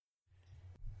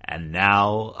And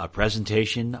now, a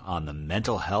presentation on the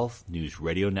Mental Health News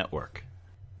Radio Network.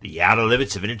 The Outer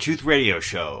Limits of Inner Truth Radio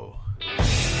Show.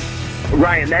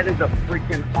 Ryan, that is a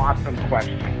freaking awesome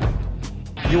question.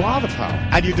 You are the power,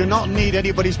 and you do not need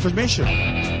anybody's permission.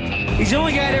 He's the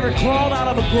only guy that ever crawled out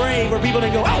of a grave where people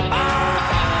didn't go, oh,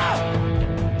 ah!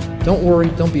 Don't worry,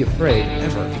 don't be afraid,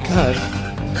 ever, because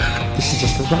this is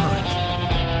just a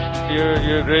ride. You're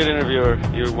a great interviewer.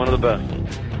 You're one of the best.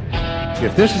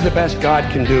 If this is the best God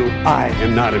can do, I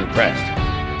am not impressed.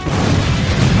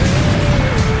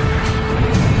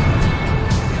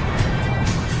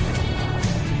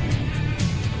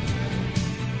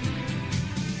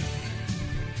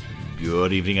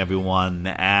 Good evening, everyone,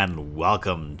 and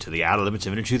welcome to the Outer Limits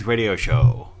of Inner Truth Radio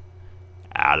Show.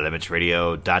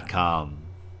 OuterLimitsRadio.com.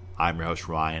 I'm your host,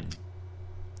 Ryan.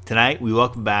 Tonight, we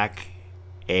welcome back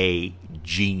a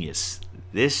genius.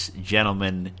 This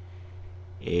gentleman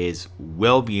is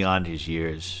well beyond his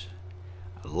years.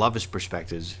 I love his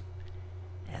perspectives.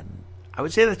 And I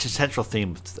would say that's a central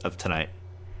theme of tonight,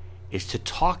 is to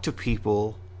talk to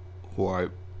people who are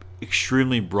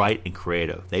extremely bright and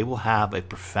creative. They will have a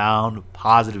profound,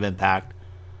 positive impact,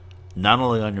 not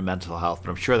only on your mental health,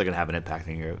 but I'm sure they're going to have an impact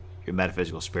on your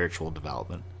metaphysical, spiritual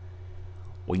development.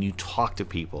 When you talk to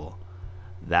people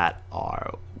that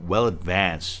are well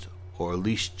advanced, or at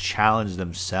least challenge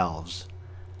themselves,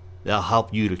 they'll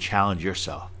help you to challenge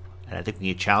yourself. And I think when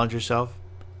you challenge yourself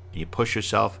and you push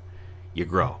yourself, you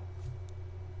grow.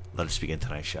 Let us begin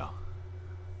tonight's show.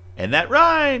 And that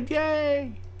rhymed!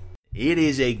 Yay! It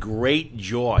is a great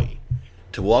joy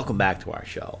to welcome back to our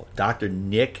show Dr.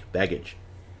 Nick Begich.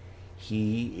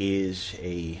 He is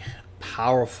a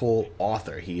powerful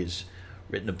author. He has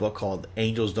written a book called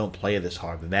Angels Don't Play This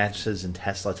Hard, Advances in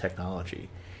Tesla Technology.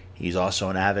 He's also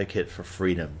an advocate for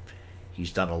freedom.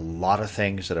 He's done a lot of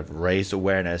things that have raised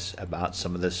awareness about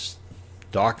some of this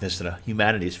darkness that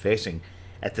humanity is facing.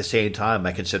 At the same time,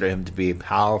 I consider him to be a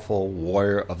powerful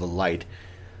warrior of the light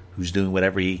who's doing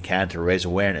whatever he can to raise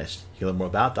awareness. You can learn more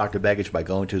about Dr. Begich by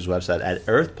going to his website at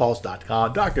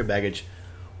earthpulse.com. Dr. Begich,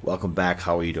 welcome back.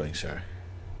 How are you doing, sir?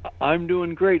 I'm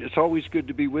doing great. It's always good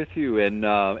to be with you, and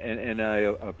I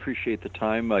appreciate the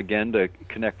time again to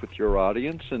connect with your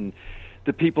audience and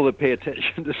the people that pay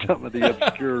attention to some of the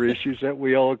obscure issues that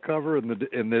we all cover in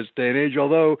this day and age.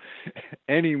 Although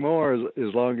anymore,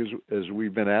 as long as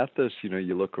we've been at this,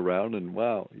 you look around and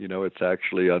wow, it's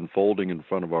actually unfolding in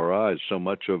front of our eyes. So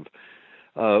much of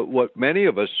what many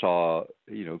of us saw,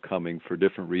 coming for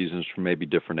different reasons, from maybe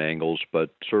different angles,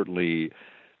 but certainly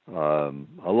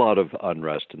a lot of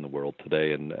unrest in the world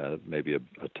today, and maybe a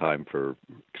time for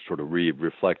sort of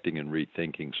reflecting and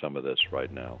rethinking some of this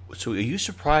right now. So are you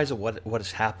surprised at what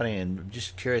is happening? And I'm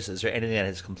just curious, is there anything that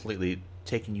has completely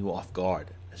taken you off guard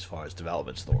as far as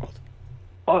developments in the world?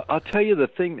 I'll tell you the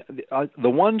thing, the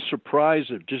one surprise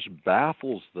that just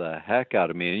baffles the heck out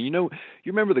of me. And you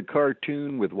remember the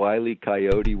cartoon with Wile E.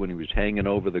 Coyote when he was hanging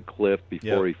over the cliff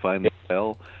before he finally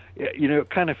fell? It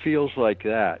kind of feels like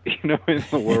that, in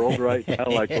the world right now,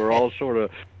 like we're all sort of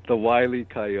the Wile E.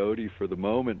 Coyote for the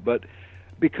moment. But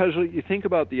because you think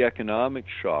about the economic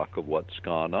shock of what's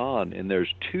gone on, and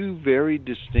there's two very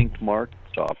distinct markets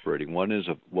operating. One is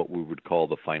what we would call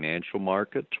the financial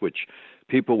markets, which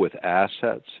people with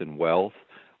assets and wealth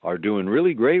are doing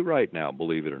really great right now,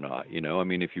 believe it or not.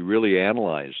 If you really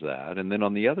analyze that. And then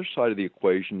on the other side of the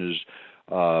equation is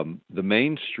the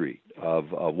main street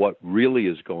of what really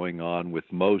is going on with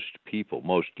most people,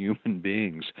 most human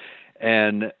beings.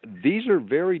 And these are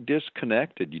very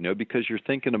disconnected, because you're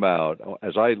thinking about,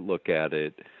 as I look at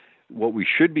it, what we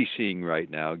should be seeing right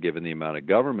now, given the amount of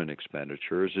government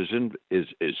expenditures,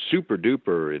 is super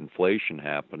duper inflation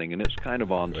happening, and it's kind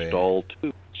of on stall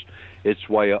too. It's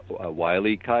Wile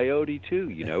E. Coyote too.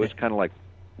 It's kind of like,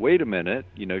 wait a minute,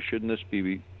 shouldn't this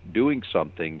be doing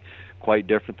something quite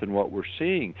different than what we're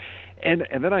seeing? And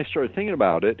then I started thinking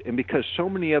about it, and because so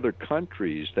many other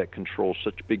countries that control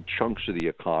such big chunks of the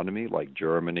economy, like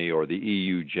Germany or the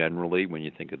EU generally, when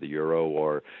you think of the euro,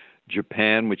 or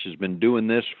Japan, which has been doing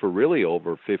this for really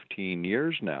over 15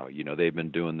 years now, they've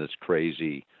been doing this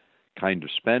crazy kind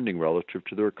of spending relative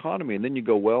to their economy. And then you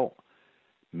go, well,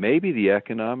 maybe the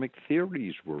economic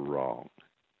theories were wrong.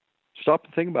 Stop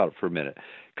and think about it for a minute,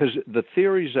 because the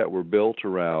theories that were built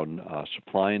around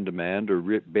supply and demand are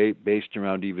based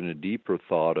around even a deeper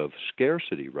thought of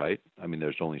scarcity, right?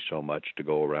 There's only so much to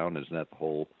go around. Isn't that the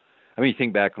whole? You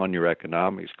think back on your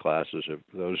economics classes, if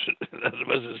those of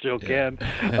us that still can,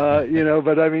 But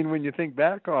when you think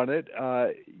back on it,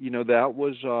 that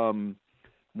was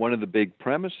one of the big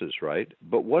premises, right?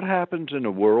 But what happens in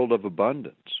a world of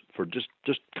abundance? For just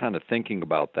kind of thinking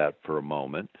about that for a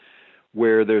moment.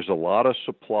 where there's a lot of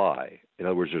supply. In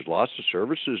other words, there's lots of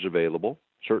services available,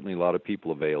 certainly a lot of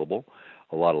people available,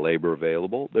 a lot of labor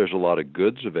available. There's a lot of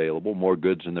goods available, more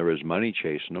goods than there is money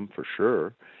chasing them, for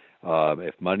sure.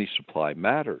 If money supply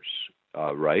matters,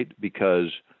 right?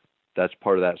 Because that's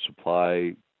part of that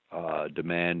supply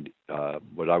demand,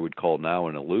 what I would call now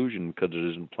an illusion, because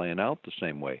it isn't playing out the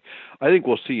same way. I think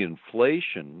we'll see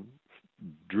inflation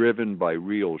driven by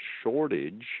real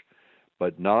shortage,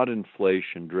 but not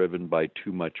inflation driven by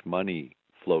too much money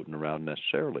floating around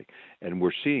necessarily. And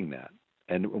we're seeing that.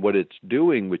 And what it's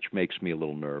doing, which makes me a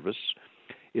little nervous,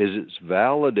 is it's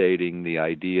validating the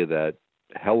idea that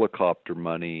helicopter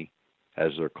money,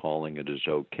 as they're calling it, is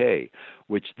okay,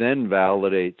 which then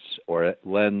validates or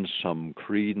lends some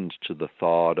credence to the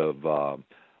thought of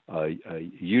a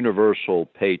universal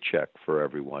paycheck for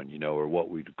everyone, you know, or what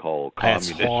we'd call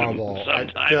communism. That's horrible.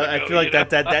 I feel like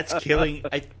that's killing.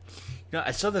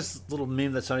 I saw this little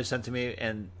meme that somebody sent to me,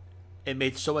 and it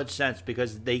made so much sense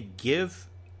because they give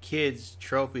kids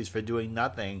trophies for doing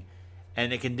nothing,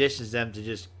 and it conditions them to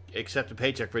just accept a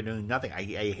paycheck for doing nothing. I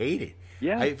hate it.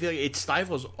 Yeah. I feel like it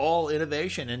stifles all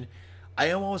innovation, and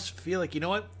I almost feel like, you know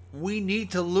what? We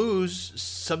need to lose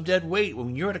some dead weight.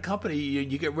 When you're at a company,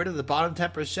 you get rid of the bottom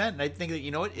 10%, and I think that,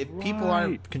 you know what? If people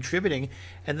aren't contributing,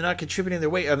 and they're not contributing their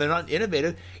weight, or they're not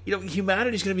innovative, you know,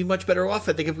 humanity's going to be much better off,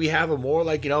 I think, if we have a more,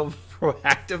 like, you know,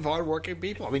 proactive, hardworking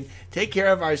people. I mean, take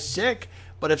care of our sick,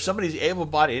 but if somebody's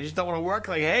able-bodied and just don't want to work,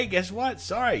 like, hey, guess what?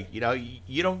 Sorry, you know,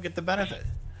 you don't get the benefit.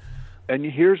 And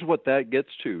here's what that gets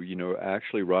to, you know,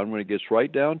 actually, Ron, when it gets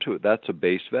right down to it, that's a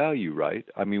base value, right?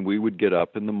 I mean, we would get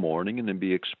up in the morning and then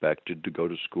be expected to go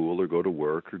to school or go to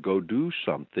work or go do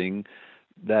something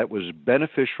that was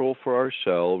beneficial for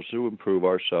ourselves, to improve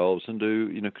ourselves and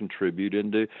to, you know, contribute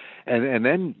into, and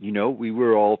then, you know, we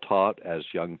were all taught as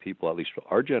young people, at least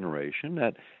our generation,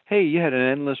 that, hey, you had an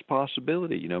endless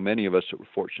possibility. You know, many of us that were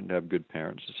fortunate to have good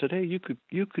parents that said, hey,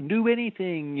 you can do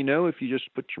anything, you know, if you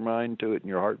just put your mind to it and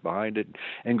your heart behind it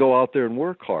and go out there and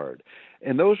work hard.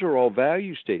 And those are all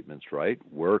value statements, right?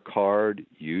 Work hard,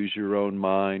 use your own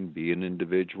mind, be an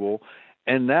individual.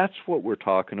 And that's what we're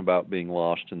talking about, being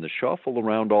lost in the shuffle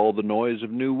around all the noise of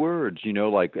new words. You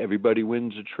know, like everybody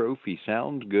wins a trophy.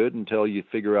 Sounds good until you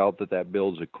figure out that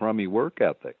builds a crummy work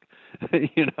ethic.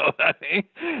 You know what I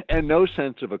mean? And no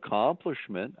sense of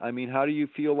accomplishment. I mean, how do you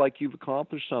feel like you've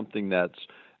accomplished something that's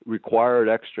required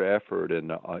extra effort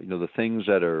and, you know, the things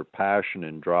that are passion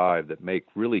and drive that make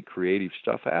really creative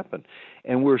stuff happen?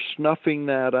 And we're snuffing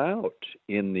that out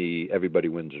in the everybody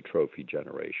wins a trophy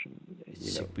generation.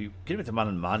 You know? We get into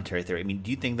monetary theory. I mean,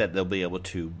 do you think that they'll be able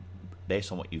to,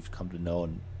 based on what you've come to know,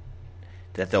 and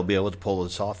that they'll be able to pull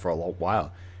this off for a long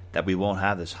while, that we won't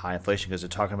have this high inflation because they're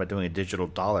talking about doing a digital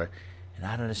dollar, and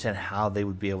I don't understand how they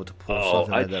would be able to pull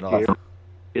something like that off.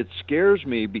 It scares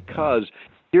me because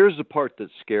here's the part that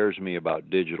scares me about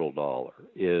digital dollar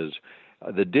is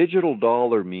the digital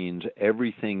dollar means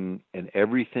everything, and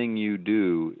everything you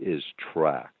do is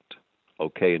tracked.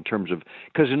 Okay, in terms of,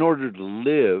 because in order to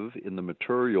live in the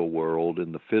material world,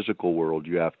 in the physical world,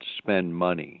 you have to spend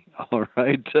money, all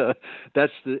right?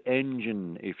 That's the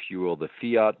engine, if you will, the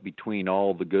fiat between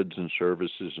all the goods and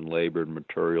services and labor and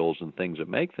materials and things that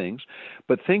make things.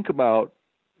 But think about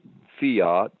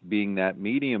fiat being that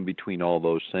medium between all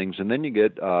those things, and then you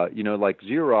get, you know, like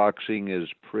Xeroxing is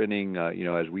printing, you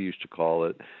know, as we used to call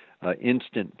it,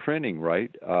 instant printing,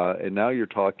 right? And now you're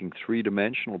talking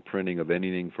three-dimensional printing of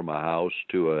anything from a house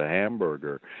to a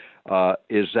hamburger.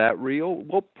 Is that real?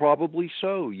 Well, probably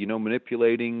so. You know,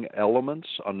 manipulating elements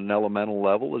on an elemental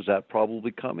level, is that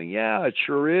probably coming? Yeah, it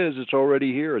sure is. It's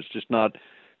already here. It's just not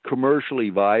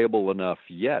commercially viable enough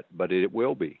yet, but it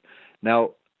will be.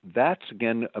 Now, that's,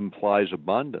 again, implies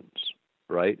abundance,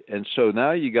 right? And so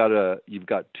now you've got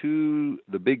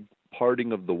the big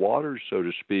parting of the waters, so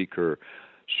to speak, or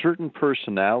certain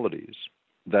personalities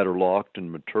that are locked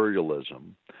in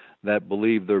materialism that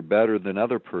believe they're better than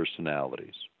other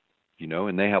personalities, you know,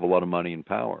 and they have a lot of money and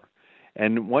power.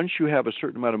 And once you have a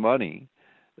certain amount of money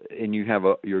and you have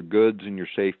your goods and your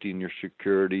safety and your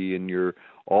security and your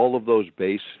all of those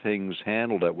base things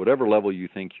handled at whatever level you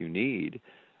think you need,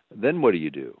 then what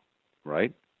do?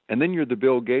 Right? And then you're the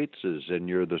Bill Gateses and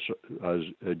you're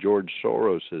the George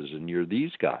Soroses and you're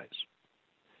these guys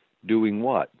doing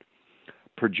what?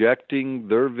 Projecting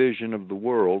their vision of the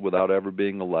world without ever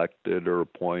being elected or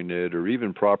appointed or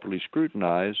even properly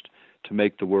scrutinized to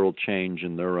make the world change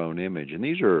in their own image. And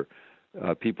these are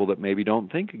people that maybe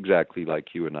don't think exactly like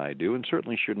you and I do, and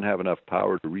certainly shouldn't have enough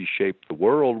power to reshape the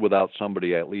world without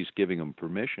somebody at least giving them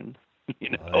permission.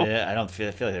 You know? I feel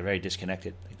like they're very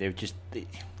disconnected. They're just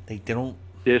they don't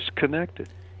disconnected.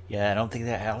 Yeah, I don't think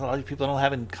that a lot of people don't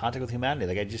have in contact with humanity.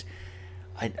 Like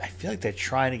I feel like they're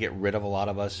trying to get rid of a lot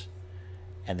of us,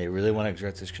 and they really want to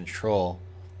exert this control.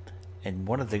 And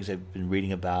one of the things I've been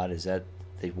reading about is that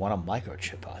they want to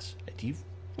microchip us. Do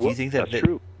you think that's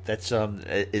true? That's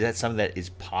is that something that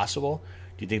is possible?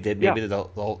 Do you think that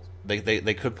maybe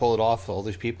they could pull it off for all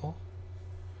these people?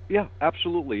 Yeah,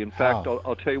 absolutely. In fact,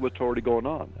 I'll tell you what's already going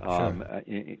on. Sure.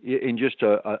 In just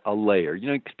a layer,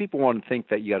 because people want to think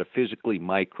that you got to physically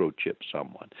microchip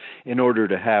someone in order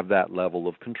to have that level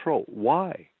of control.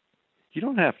 Why? You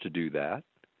don't have to do that.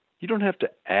 You don't have to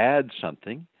add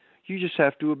something. You just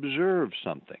have to observe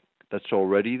something that's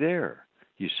already there.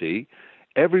 You see,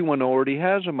 everyone already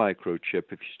has a microchip.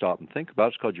 If you stop and think about it,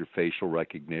 it's called your facial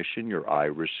recognition, your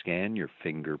iris scan, your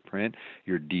fingerprint,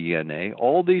 your DNA.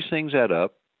 All these things add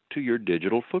up to your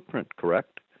digital footprint,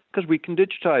 correct? Because we can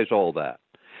digitize all that.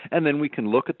 And then we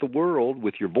can look at the world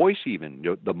with your voice even.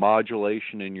 The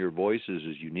modulation in your voice is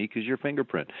as unique as your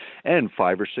fingerprint. And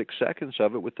 5 or 6 seconds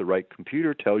of it with the right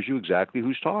computer tells you exactly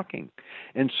who's talking.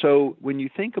 And so when you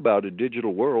think about a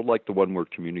digital world like the one we're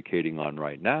communicating on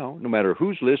right now, no matter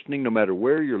who's listening, no matter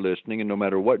where you're listening, and no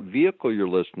matter what vehicle you're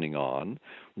listening on,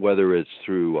 whether it's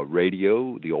through a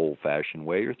radio, the old-fashioned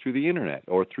way, or through the internet,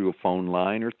 or through a phone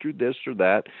line, or through this or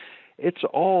that, it's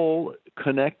all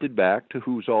connected back to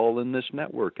who's all in this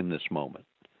network in this moment.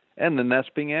 And then that's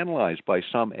being analyzed by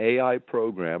some AI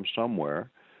program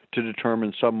somewhere to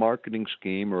determine some marketing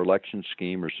scheme or election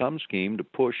scheme or some scheme to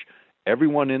push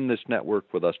everyone in this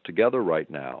network with us together right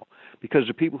now. Because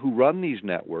the people who run these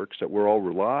networks that we're all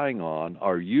relying on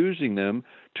are using them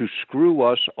to screw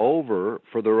us over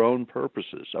for their own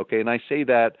purposes. Okay, and I say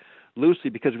that loosely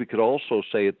because we could also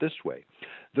say it this way.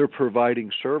 They're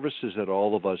providing services that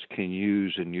all of us can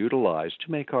use and utilize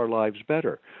to make our lives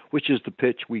better, which is the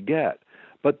pitch we get.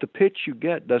 But the pitch you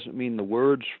get doesn't mean the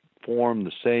words form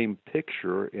the same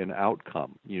picture in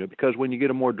outcome, because when you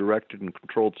get a more directed and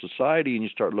controlled society and you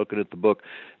start looking at the book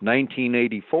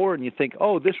 1984 and you think,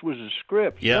 oh, this was a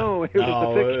script. Yeah. No, it was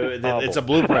a fiction novel. It's a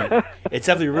blueprint. It's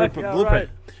definitely a blueprint. Right.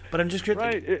 But I'm just curious.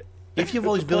 Right. If you have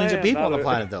all these billions of people on the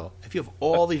planet, though, if you have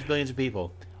all these billions of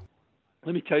people.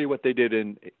 Let me tell you what they did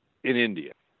in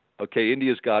India. Okay,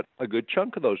 India's got a good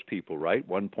chunk of those people, right?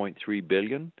 1.3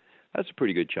 billion. That's a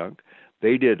pretty good chunk.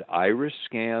 They did iris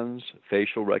scans,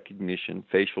 facial recognition,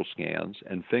 facial scans,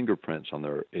 and fingerprints on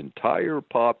their entire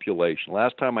population.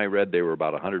 Last time I read, they were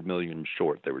about 100 million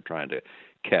short. They were trying to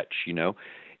catch,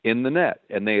 in the net.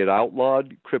 And they had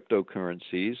outlawed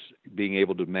cryptocurrencies, being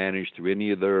able to manage through any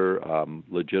of their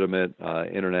legitimate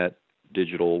internet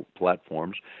digital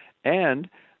platforms. And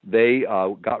they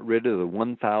got rid of the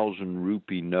 1,000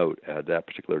 rupee note at that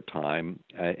particular time,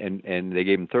 and they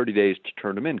gave them 30 days to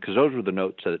turn them in, because those were the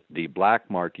notes that the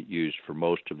black market used for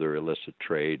most of their illicit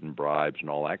trade and bribes and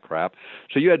all that crap.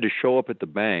 So you had to show up at the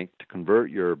bank to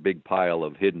convert your big pile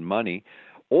of hidden money,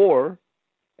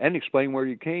 and explain where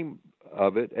you came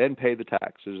of it, and pay the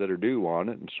taxes that are due on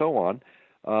it, and so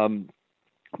on.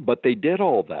 But they did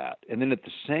all that. And then at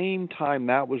the same time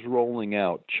that was rolling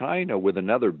out, China, with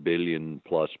another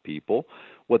billion-plus people,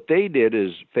 what they did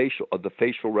is the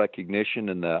facial recognition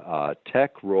and the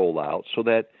tech rollout, so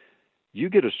that you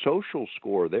get a social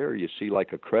score there. You see,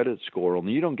 like a credit score,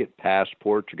 only you don't get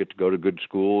passports or get to go to good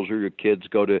schools, or your kids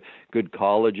go to good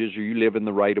colleges, or you live in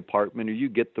the right apartment, or you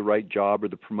get the right job or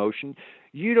the promotion.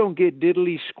 You don't get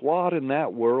diddly squat in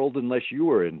that world unless you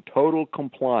are in total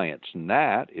compliance, and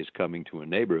that is coming to a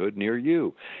neighborhood near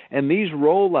you. And these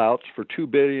rollouts for 2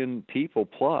 billion people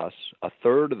plus, a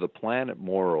third of the planet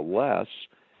more or less,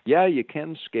 yeah, you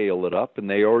can scale it up, and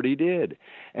they already did.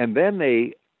 And then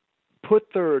they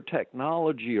put their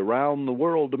technology around the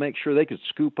world to make sure they could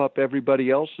scoop up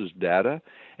everybody else's data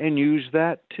and use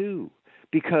that too,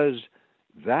 because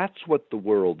that's what the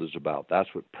world is about.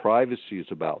 That's what privacy is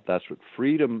about. That's what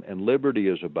freedom and liberty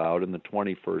is about in the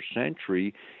 21st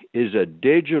century, is a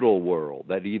digital world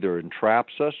that either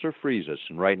entraps us or frees us.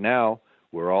 And right now,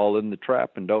 we're all in the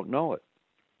trap and don't know it.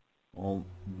 Well,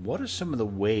 what are some of the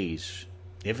ways,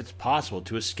 if it's possible,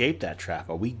 to escape that trap?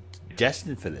 Are we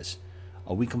destined for this?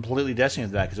 Are we completely destined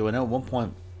for that? Because I know at one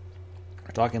point, we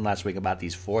were talking last week about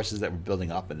these forces that were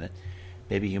building up, and that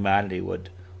maybe humanity would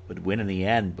win in the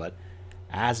end, but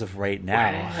as of right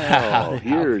now,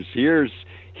 here's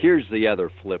the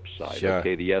other flip side. Sure.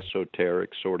 Okay, the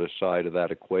esoteric sort of side of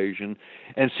that equation.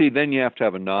 And see, then you have to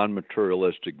have a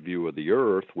non-materialistic view of the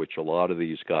earth, which a lot of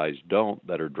these guys don't,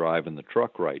 that are driving the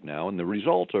truck right now. And the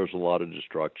result is a lot of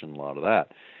destruction, a lot of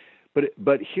that.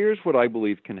 But here's what I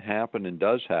believe can happen and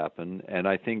does happen. And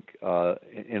I think,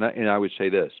 and I would say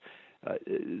this: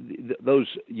 those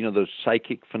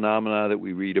psychic phenomena that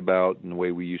we read about and the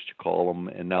way we used to call them,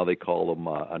 and now they call them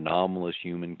anomalous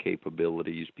human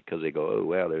capabilities because they go, oh,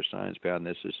 wow, there's science behind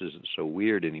this. This isn't so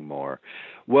weird anymore.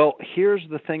 Well, here's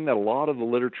the thing that a lot of the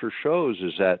literature shows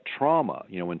is that trauma,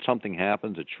 when something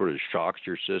happens, it sort of shocks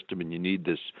your system and you need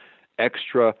this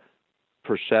extra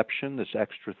perception, this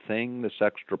extra thing, this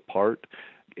extra part.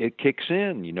 It kicks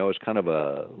in, it's kind of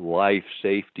a life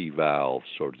safety valve,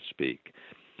 so to speak.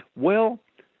 Well,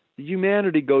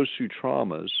 humanity goes through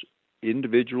traumas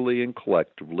individually and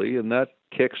collectively, and that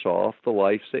kicks off the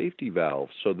life safety valve.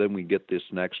 So then we get this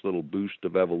next little boost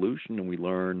of evolution, and we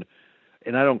learn,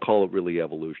 and I don't call it really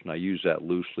evolution. I use that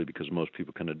loosely because most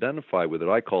people can identify with it.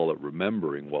 I call it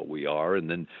remembering what we are and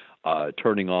then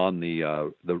turning on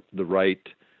the right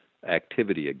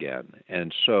activity again.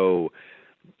 And so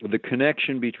the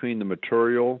connection between the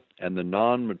material and the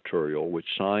non-material, which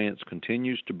science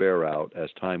continues to bear out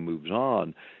as time moves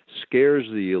on, scares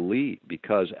the elite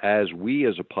because as we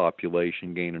as a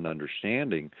population gain an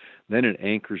understanding, then it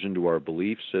anchors into our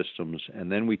belief systems,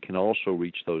 and then we can also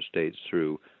reach those states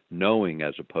through knowing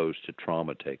as opposed to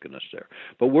trauma taking us there.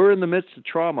 But we're in the midst of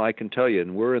trauma, I can tell you,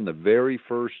 and we're in the very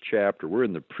first chapter. We're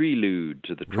in the prelude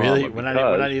to the trauma. Really? We're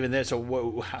not even there. So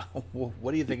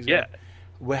what do you think is going to...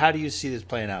 How do you see this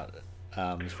playing out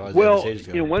as far as the stage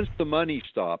goes? Once the money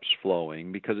stops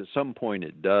flowing, because at some point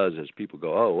it does, as people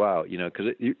go, oh, wow,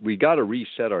 because we got to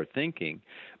reset our thinking.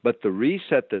 But the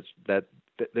reset that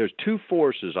there's two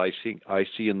forces I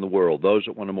see in the world, those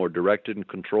that want a more directed and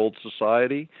controlled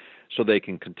society so they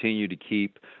can continue to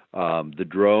keep the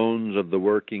drones of the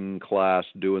working class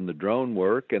doing the drone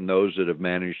work, and those that have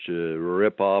managed to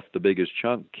rip off the biggest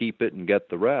chunk, keep it and get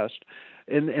the rest.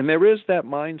 And there is that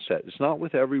mindset. It's not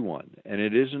with everyone, and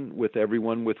it isn't with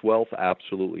everyone with wealth.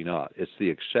 Absolutely not. It's the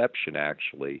exception,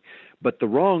 actually. But the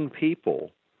wrong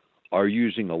people are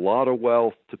using a lot of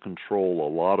wealth to control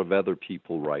a lot of other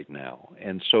people right now.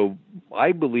 And so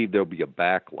I believe there'll be a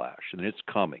backlash, and it's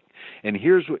coming. And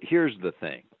here's the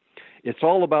thing. It's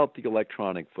all about the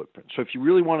electronic footprint. So if you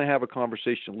really want to have a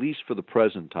conversation, at least for the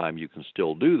present time, you can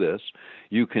still do this.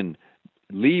 You can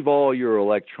leave all your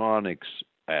electronics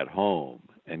at home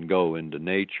and go into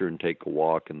nature and take a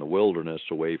walk in the wilderness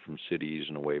away from cities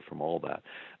and away from all that.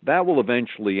 That will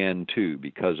eventually end too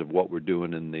because of what we're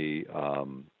doing in the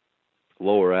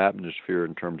lower atmosphere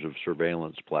in terms of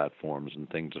surveillance platforms and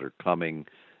things that are coming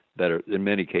that are in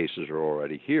many cases are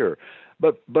already here.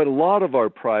 But a lot of our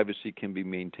privacy can be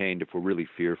maintained if we're really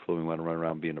fearful and we want to run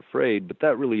around being afraid, but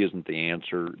that really isn't the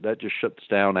answer. That just shuts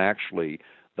down actually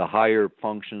the higher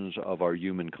functions of our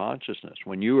human consciousness.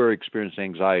 When you are experiencing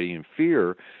anxiety and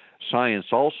fear, science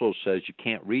also says you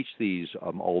can't reach these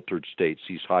altered states,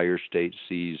 these higher states,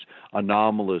 these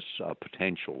anomalous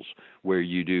potentials where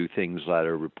you do things that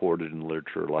are reported in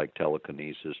literature like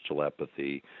telekinesis,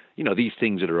 telepathy, these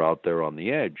things that are out there on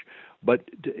the edge. But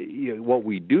what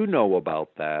we do know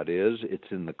about that is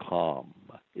it's in the calm.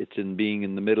 It's in being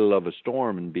in the middle of a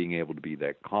storm and being able to be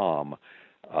that calm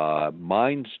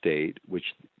mind state, which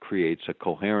creates a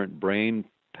coherent brain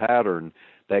pattern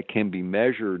that can be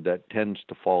measured that tends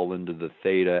to fall into the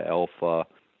theta, alpha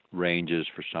ranges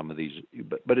for some of these.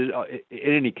 But in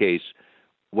any case,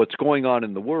 what's going on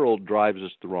in the world drives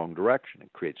us the wrong direction.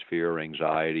 It creates fear,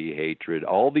 anxiety, hatred.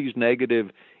 All these negative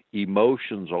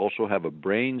emotions also have a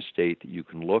brain state that you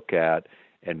can look at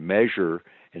and measure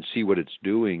and see what it's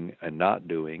doing and not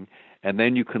doing. And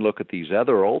then you can look at these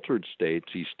other altered states,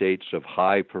 these states of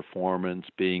high performance,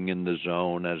 being in the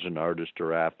zone as an artist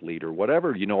or athlete or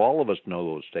whatever. All of us know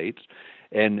those states.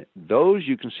 And those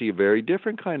you can see a very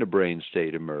different kind of brain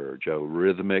state emerge, a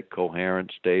rhythmic,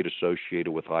 coherent state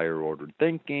associated with higher ordered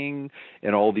thinking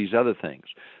and all these other things.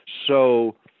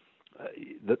 So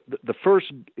the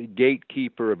first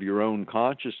gatekeeper of your own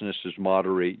consciousness is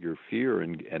moderate your fear,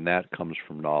 and that comes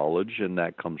from knowledge, and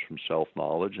that comes from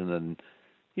self-knowledge, and then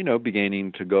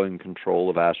beginning to go in control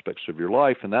of aspects of your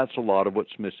life. And that's a lot of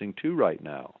what's missing too right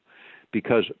now,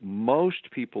 because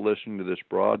most people listening to this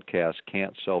broadcast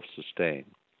can't self-sustain.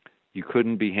 You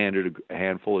couldn't be handed a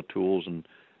handful of tools and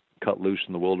cut loose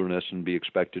in the wilderness and be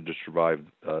expected to survive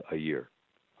a year,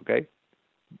 okay?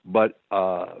 But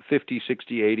 50,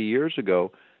 60, 80 years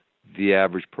ago, the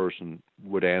average person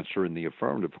would answer in the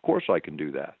affirmative. Of course I can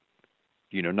do that.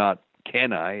 Not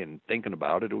can I and thinking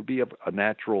about it. It would be a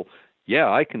natural, yeah,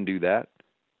 I can do that.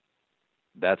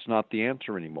 That's not the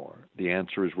answer anymore. The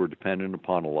answer is we're dependent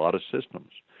upon a lot of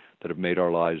systems that have made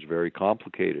our lives very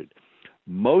complicated.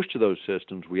 Most of those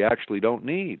systems we actually don't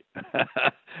need.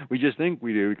 We just think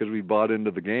we do because we bought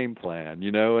into the game plan,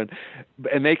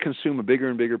 and they consume a bigger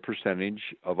and bigger percentage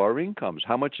of our incomes.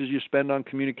 How much did you spend on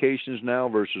communications now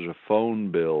versus a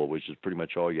phone bill, which is pretty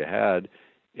much all you had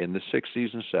in the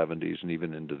 60s and 70s and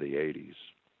even into the 80s?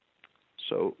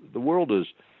 So the world is,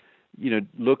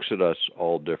 looks at us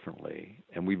all differently,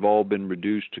 and we've all been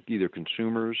reduced to either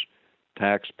consumers,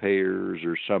 taxpayers,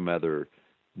 or some other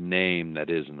name that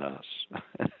isn't us.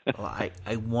 Well,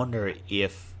 I wonder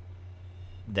if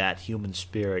that human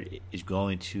spirit is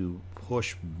going to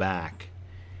push back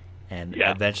and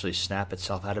eventually snap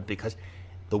itself out of it, because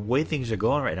the way things are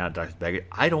going right now, Dr. Beggett,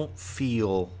 I don't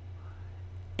feel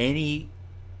anything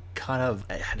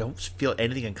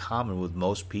in common with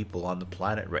most people on the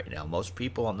planet right now. Most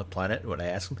people on the planet, when I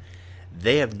ask them,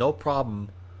 they have no problem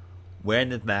wearing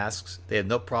the masks. They have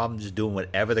no problem just doing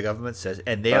whatever the government says,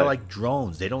 and they are like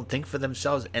drones. They don't think for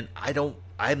themselves, and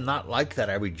I'm not like that.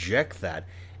 I reject that,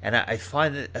 and I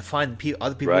find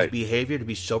other people's behavior to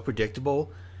be so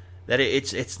predictable that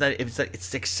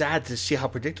it's sad to see how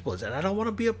predictable it is, and I don't want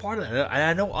to be a part of that. And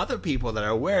I know other people that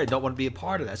are aware and don't want to be a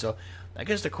part of that. So I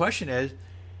guess the question is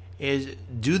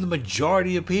do the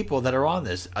majority of people that are on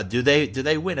this, do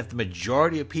they win? If the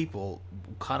majority of people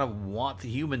kind of want the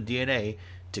human DNA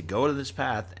to go to this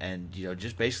path and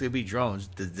just basically be drones,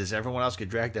 does everyone else get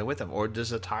dragged down with them? Or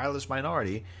does a tireless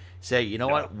minority say,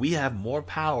 what, we have more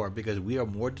power because we are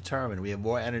more determined, we have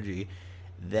more energy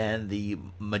than the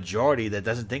majority that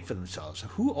doesn't think for themselves?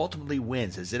 Who ultimately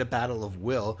wins? Is it a battle of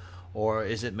will, or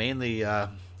is it mainly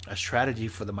a strategy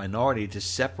for the minority to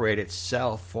separate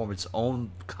itself, form its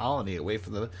own colony away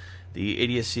from the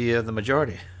idiocy of the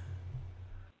majority?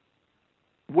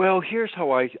 Well, here's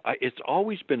how it's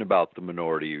always been about the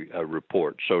minority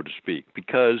report, so to speak,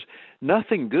 because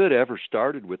nothing good ever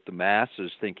started with the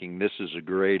masses thinking this is a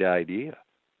great idea.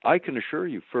 I can assure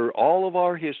you, for all of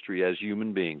our history as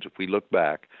human beings, if we look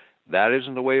back, that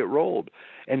isn't the way it rolled.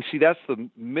 And see, that's the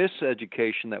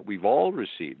miseducation that we've all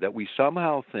received, that we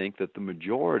somehow think that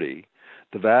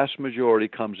the vast majority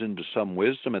comes into some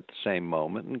wisdom at the same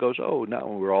moment and goes, oh, now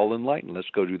we're all enlightened, let's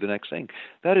go do the next thing.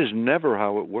 That is never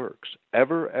how it works.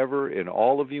 Ever in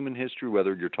all of human history,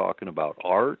 whether you're talking about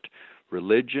art,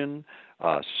 religion,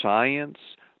 science,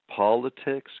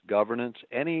 politics, governance,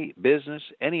 any business,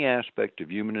 any aspect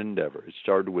of human endeavor. It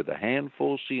started with a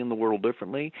handful seeing the world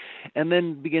differently and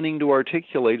then beginning to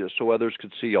articulate it so others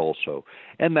could see also.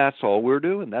 And that's all we're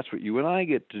doing. That's what you and I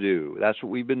get to do. That's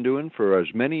what we've been doing for as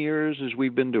many years as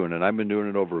we've been doing. And I've been doing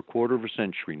it over a quarter of a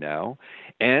century now.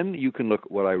 And you can look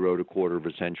at what I wrote a quarter of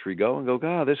a century ago and go,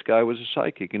 God, this guy was a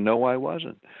psychic. And no, I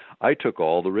wasn't. I took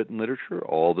all the written literature,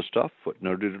 all the stuff,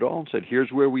 footnoted it all, and said,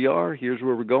 here's where we are, here's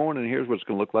where we're going, and here's what it's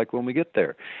going to look like when we get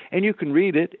there. And you can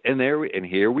read it, and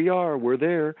here we are, we're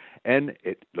there, and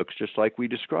it looks just like we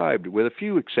described, with a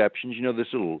few exceptions.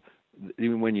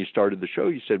 Even when you started the show,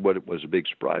 you said what it was a big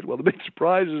surprise. Well, the big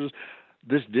surprise is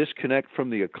this disconnect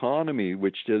from the economy,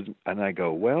 which does, and I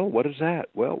go, well, what is that?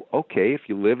 Well, okay, if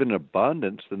you live in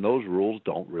abundance, then those rules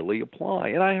don't really apply.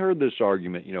 And I heard this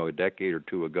argument, a decade or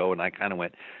two ago, and I kind of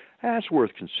went, that's worth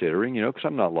considering, because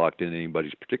I'm not locked in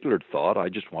anybody's particular thought. I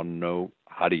just want to know,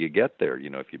 how do you get there,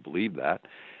 if you believe that?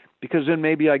 Because then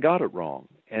maybe I got it wrong.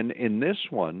 And in this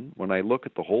one, when I look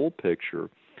at the whole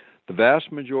picture, the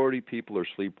vast majority of people are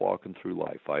sleepwalking through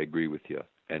life. I agree with you.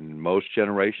 And in most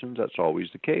generations, that's always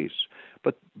the case.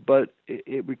 But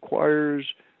it requires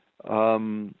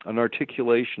an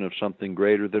articulation of something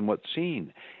greater than what's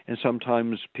seen. And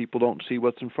sometimes people don't see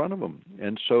what's in front of them.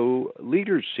 And so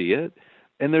leaders see it.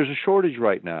 And there's a shortage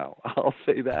right now. I'll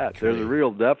say that. There's a real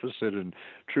deficit in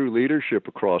true leadership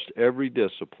across every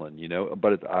discipline,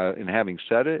 But in having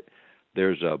said it,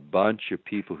 there's a bunch of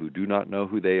people who do not know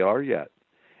who they are yet.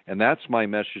 And that's my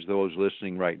message to those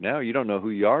listening right now. You don't know who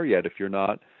you are yet if you're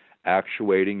not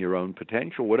actuating your own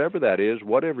potential, whatever that is,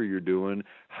 whatever you're doing,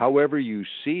 however you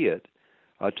see it,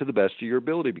 to the best of your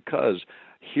ability. Because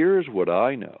here's what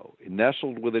I know.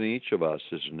 Nestled within each of us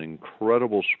is an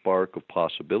incredible spark of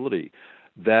possibility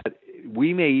that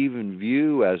we may even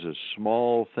view as a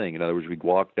small thing. In other words, we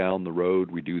walk down the road,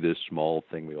 we do this small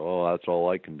thing. That's all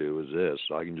I can do is this.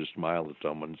 I can just smile at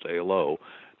someone and say hello.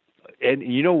 And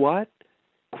you know what?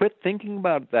 Quit thinking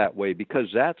about it that way, because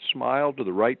that smile to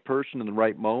the right person in the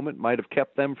right moment might have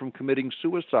kept them from committing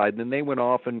suicide. And then they went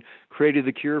off and created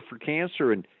the cure for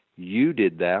cancer, and you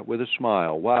did that with a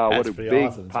smile. Wow, that's what a big,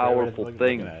 awesome, powerful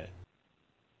thing.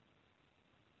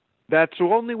 That's the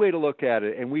only way to look at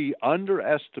it, and we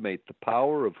underestimate the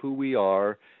power of who we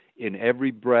are in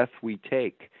every breath we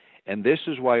take. And this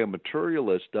is why a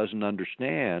materialist doesn't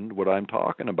understand what I'm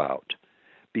talking about,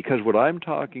 Because what I'm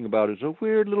talking about is a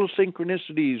weird little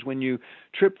synchronicities when you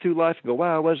trip through life and go,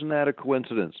 wow, wasn't that a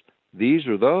coincidence? These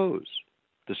are those.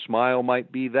 The smile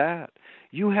might be that.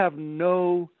 You have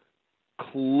no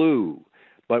clue.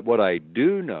 But what I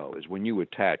do know is when you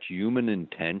attach human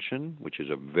intention, which is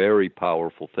a very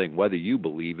powerful thing, whether you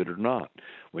believe it or not,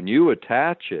 when you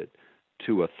attach it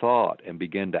to a thought and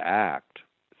begin to act,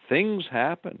 things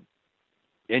happen.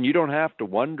 And you don't have to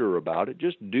wonder about it.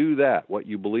 Just do that, what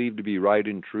you believe to be right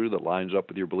and true that lines up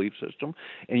with your belief system.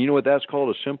 And you know what that's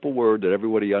called? A simple word that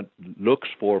everybody looks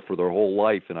for their whole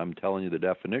life, and I'm telling you the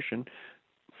definition,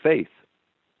 faith.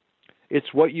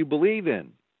 It's what you believe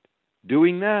in.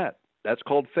 Doing that, that's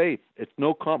called faith. It's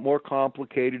no more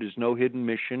complicated. There's no hidden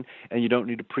mission, and you don't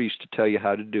need a priest to tell you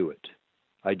how to do it.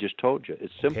 I just told you.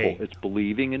 It's simple. Okay. It's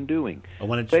believing and doing.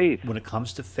 Faith. When it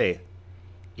comes to faith,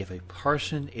 if a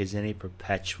person is in a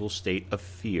perpetual state of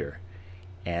fear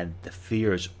and the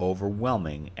fear is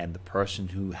overwhelming and the person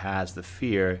who has the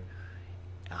fear,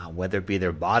 whether it be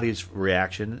their body's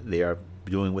reaction, they are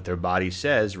doing what their body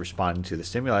says, responding to the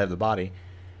stimuli of the body,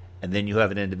 and then you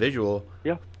have an individual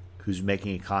who's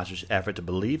making a conscious effort to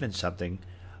believe in something,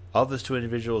 of those two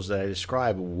individuals that I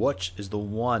described, which is the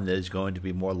one that is going to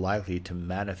be more likely to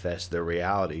manifest their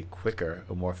reality quicker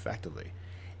or more effectively?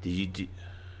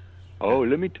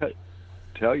 Let me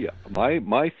tell you,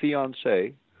 my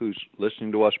fiance, who's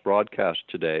listening to us broadcast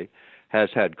today, has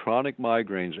had chronic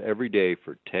migraines every day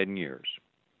for 10 years.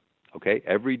 Okay,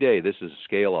 every day. This is a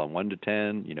scale on 1 to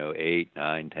 10, 8,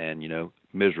 9, 10,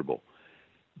 miserable.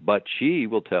 But she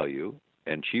will tell you,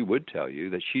 and she would tell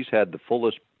you, that she's had the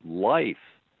fullest life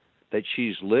that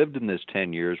she's lived in this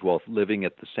 10 years while living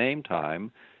at the same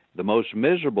time the most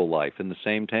miserable life in the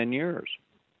same 10 years.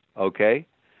 Okay?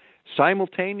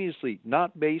 Simultaneously,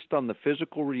 not based on the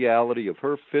physical reality of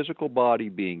her physical body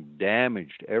being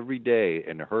damaged every day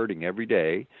and hurting every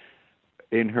day,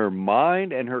 in her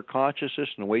mind and her consciousness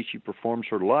and the way she performs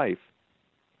her life,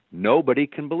 nobody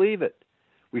can believe it.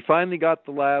 We finally got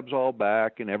the labs all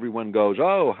back, and everyone goes,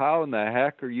 oh, how in the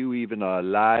heck are you even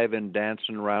alive and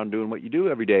dancing around doing what you do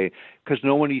every day? Because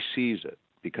nobody sees it,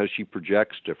 because she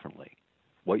projects differently.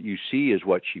 What you see is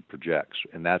what she projects,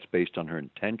 and that's based on her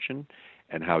intention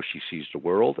and how she sees the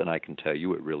world, and I can tell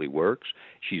you it really works.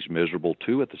 She's miserable,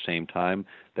 too, at the same time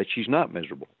that she's not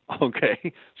miserable,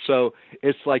 okay? So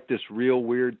it's like this real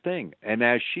weird thing. And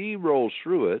as she rolls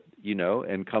through it,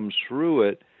 and comes through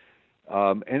it,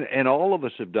 and all of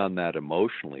us have done that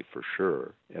emotionally for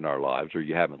sure in our lives, or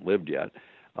you haven't lived yet,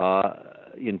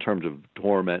 in terms of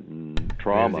torment and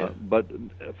trauma. But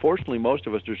fortunately, most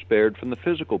of us are spared from the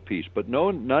physical piece. But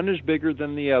none is bigger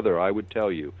than the other, I would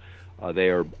tell you. They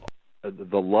are.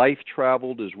 The life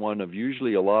traveled is one of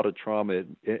usually a lot of trauma,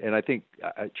 and I think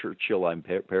Churchill, I'm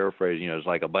paraphrasing, it's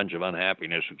like a bunch of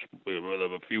unhappiness with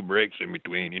a few breaks in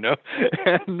between,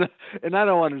 and I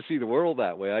don't want to see the world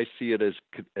that way. I see it as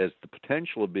the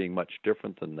potential of being much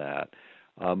different than that.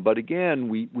 But again,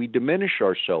 we diminish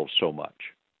ourselves so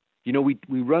much.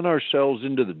 We run ourselves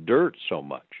into the dirt so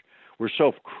much. We're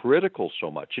self-critical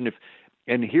so much.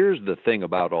 And here's the thing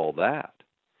about all that.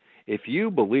 If you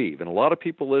believe, and a lot of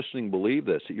people listening believe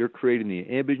this, that you're creating the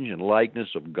image and likeness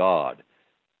of God,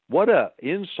 what a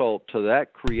insult to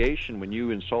that creation when you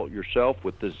insult yourself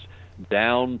with this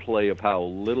downplay of how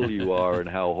little you are and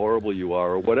how horrible you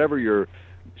are, or whatever your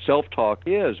self-talk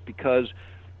is, because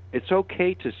it's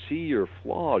okay to see your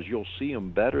flaws. You'll see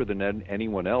them better than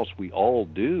anyone else. We all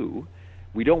do.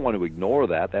 We don't want to ignore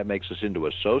that. That makes us into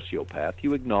a sociopath.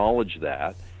 You acknowledge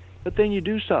that. But then you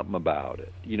do something about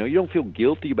it. You don't feel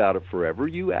guilty about it forever.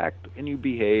 You act and you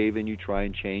behave and you try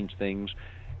and change things.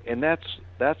 And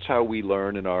that's how we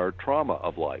learn in our trauma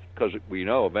of life. Because we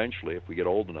know eventually, if we get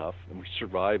old enough and we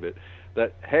survive it,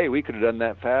 that, hey, we could have done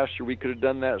that faster, we could have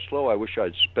done that slow. I wish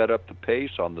I'd sped up the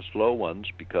pace on the slow ones,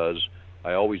 because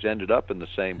I always ended up in the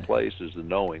same place as the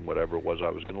knowing whatever it was I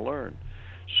was going to learn.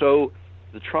 So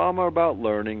the trauma about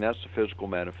learning, that's the physical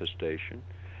manifestation.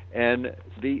 And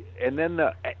then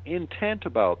the intent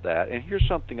about that, and here's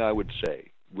something I would say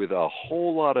with a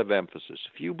whole lot of emphasis.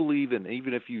 If you believe, and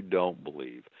even if you don't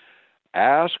believe,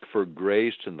 ask for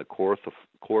grace in the course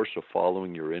of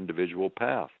following your individual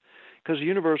path. Because the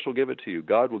universe will give it to you.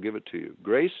 God will give it to you.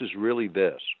 Grace is really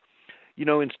this.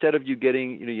 Instead of you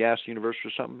getting, you ask the universe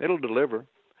for something, it'll deliver.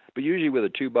 But usually with a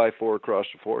 2x4 across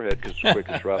the forehead, because it's the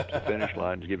quickest route to the finish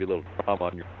line, to give you a little trauma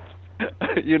on your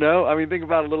think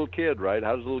about a little kid, right?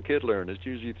 How does a little kid learn? It's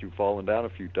usually through falling down a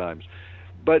few times.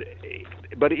 But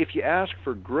if you ask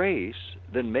for grace,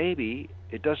 then maybe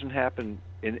it doesn't happen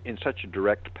in such a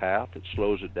direct path. It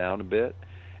slows it down a bit,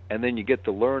 and then you get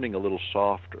the learning a little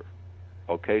softer.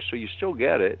 Okay, so you still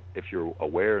get it if you're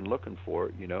aware and looking for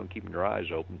it, and keeping your eyes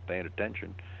open, paying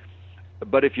attention.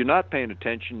 But if you're not paying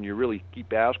attention, you really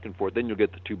keep asking for it, then you'll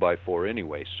get the 2x4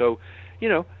 anyway. So,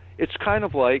 it's kind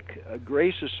of like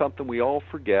grace is something we all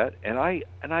forget, and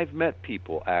I've met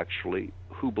people actually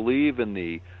who believe in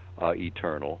the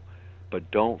eternal,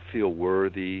 but don't feel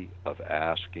worthy of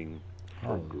asking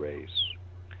for grace.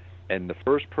 And the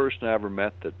first person I ever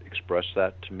met that expressed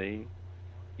that to me,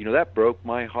 that broke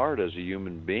my heart as a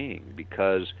human being,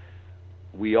 because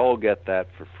we all get that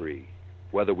for free,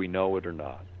 whether we know it or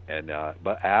not. And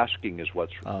but asking is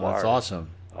what's required. Oh, that's awesome.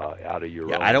 Out of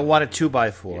your own. I don't want a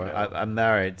 2x4. I'm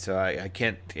married, so I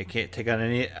can't take on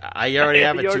any. I already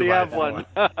have a 2x4. You already have one.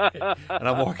 And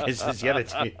I'm more convinced the other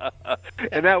two.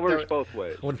 And that works both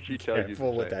ways. I want to be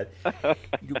careful with that.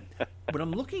 But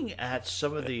I'm looking at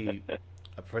some of the.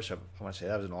 First, I want to say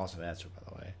that was an awesome answer, by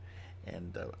the way.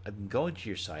 And I'm going to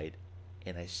your site,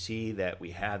 and I see that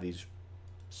we have these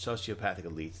sociopathic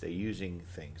elites. They're using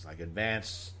things like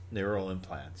advanced neural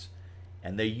implants,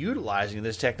 and they're utilizing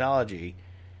this technology.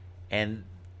 And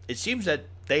it seems that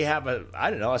they have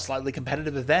a slightly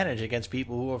competitive advantage against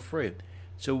people who are free.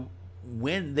 So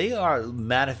when they are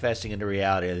manifesting into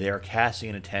reality, they are casting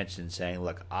an attention saying,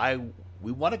 look,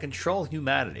 we want to control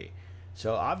humanity.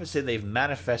 So obviously they've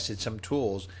manifested some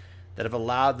tools that have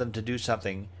allowed them to do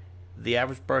something the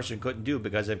average person couldn't do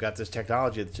because they've got this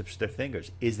technology at the tips of their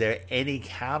fingers. Is there any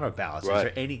counterbalance? Right. Is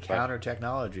there any counter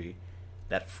technology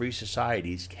that free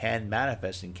societies can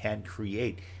manifest and can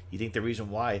create? You think the reason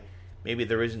why maybe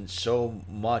there isn't so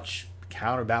much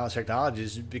counterbalance technology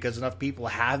is because enough people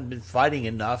haven't been fighting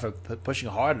enough or pushing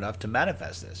hard enough to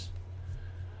manifest this?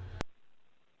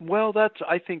 Well,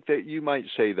 I think that you might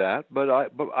say that, but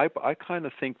I kind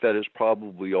of think that it's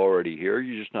probably already here.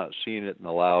 You're just not seeing it in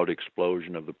the loud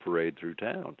explosion of the parade through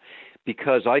town,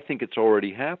 because I think it's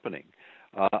already happening.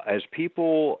 As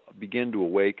people begin to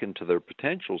awaken to their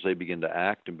potentials, they begin to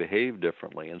act and behave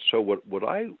differently. And so what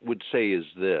I would say is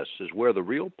this, is where the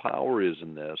real power is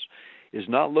in this, is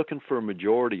not looking for a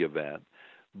majority event,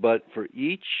 but for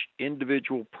each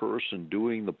individual person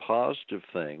doing the positive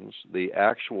things, the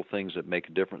actual things that make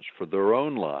a difference for their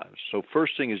own lives. So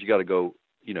first thing is you got to go,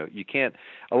 you can't,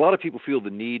 a lot of people feel the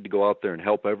need to go out there and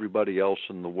help everybody else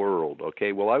in the world.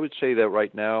 Okay, well, I would say that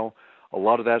right now, a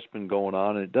lot of that's been going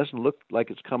on, and it doesn't look like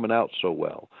it's coming out so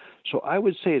well. So I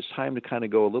would say it's time to kind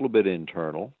of go a little bit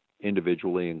internal,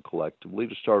 individually and collectively,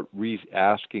 to start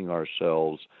asking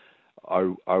ourselves,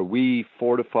 are we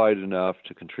fortified enough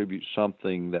to contribute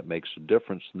something that makes a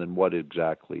difference? And then what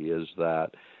exactly is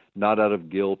that? Not out of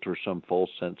guilt or some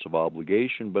false sense of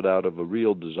obligation, but out of a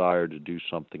real desire to do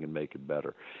something and make it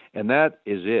better. And that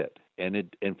is it. And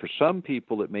for some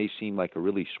people, it may seem like a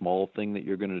really small thing that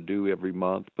you're going to do every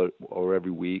month, or every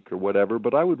week or whatever.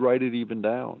 But I would write it even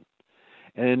down,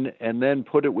 and then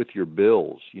put it with your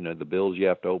bills. The bills you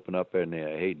have to open up, and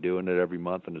I hate doing it every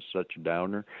month, and it's such a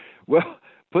downer. Well,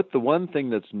 put the one thing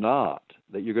that's not,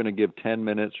 that you're going to give 10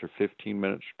 minutes or 15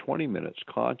 minutes or 20 minutes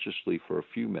consciously for a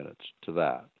few minutes to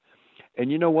that.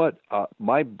 And you know what?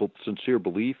 My sincere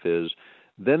belief is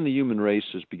then the human race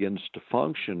begins to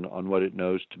function on what it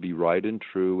knows to be right and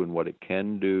true and what it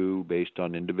can do based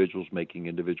on individuals making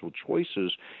individual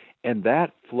choices. And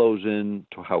that flows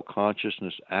into how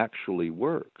consciousness actually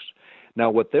works. Now,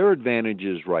 what their advantage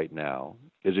is right now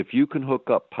is if you can hook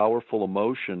up powerful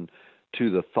emotion to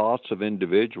the thoughts of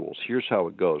individuals, here's how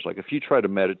it goes. Like if you try to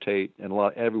meditate, and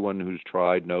everyone who's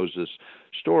tried knows this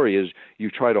story, is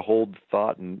you try to hold the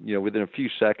thought, and within a few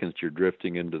seconds you're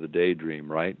drifting into the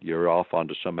daydream, right? You're off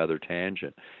onto some other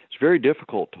tangent. It's very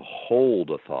difficult to hold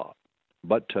a thought,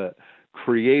 but to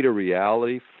create a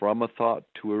reality from a thought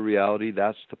to a reality,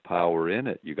 that's the power in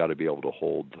it. You got to be able to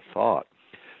hold the thought.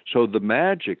 So the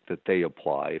magic that they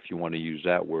apply, if you want to use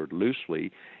that word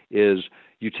loosely, is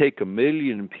you take 1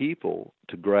 million people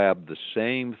to grab the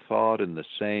same thought in the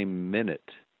same minute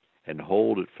and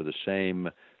hold it for the same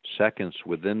seconds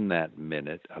within that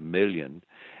minute, 1 million.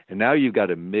 And now you've got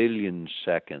 1 million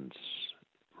seconds,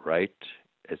 right?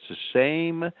 It's the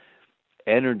same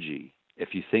energy,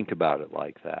 if you think about it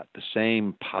like that, the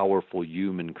same powerful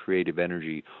human creative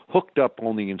energy, hooked up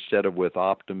only instead of with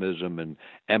optimism and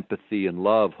empathy and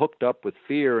love, hooked up with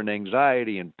fear and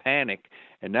anxiety and panic.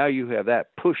 And now you have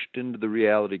that pushed into the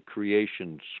reality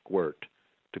creation squirt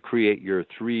to create your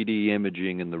 3D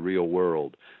imaging in the real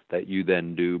world that you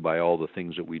then do by all the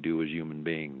things that we do as human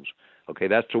beings. Okay,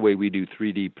 that's the way we do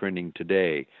 3D printing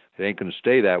today. It ain't going to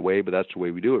stay that way, but that's the way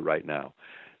we do it right now.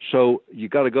 So you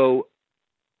got to go,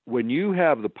 when you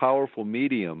have the powerful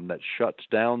medium that shuts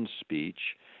down speech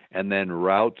and then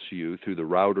routes you through the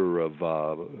router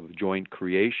of joint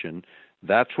creation,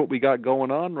 That's what we got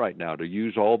going on right now, to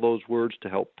use all those words to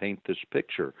help paint this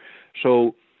picture.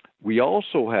 So we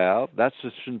also have, that's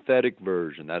the synthetic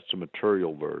version, that's the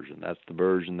material version, that's the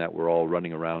version that we're all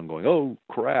running around going, oh,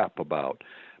 crap about.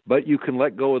 But you can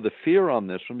let go of the fear on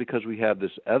this one because we have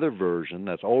this other version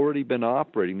that's already been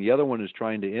operating. The other one is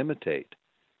trying to imitate.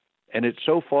 And it's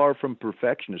so far from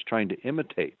perfection, it's trying to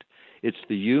imitate. It's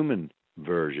the human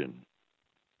version,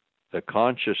 the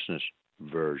consciousness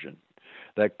version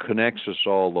that connects us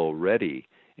all already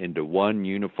into one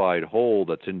unified whole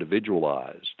that's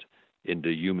individualized into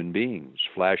human beings,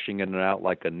 flashing in and out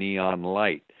like a neon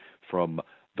light from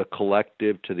the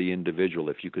collective to the individual.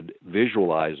 If you could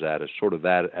visualize that as sort of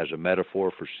that as a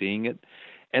metaphor for seeing it.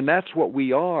 And that's what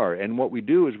we are. And what we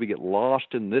do is we get lost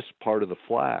in this part of the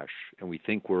flash, and we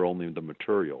think we're only the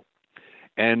material.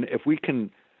 And if we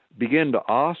can begin to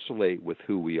oscillate with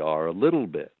who we are a little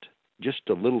bit, just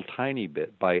a little tiny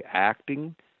bit, by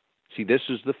acting. See, this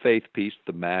is the faith piece,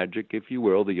 the magic, if you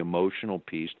will, the emotional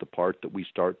piece, the part that we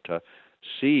start to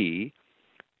see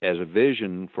as a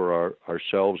vision for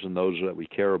ourselves and those that we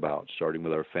care about, starting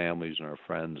with our families and our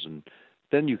friends, and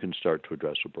then you can start to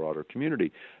address a broader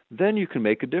community. Then you can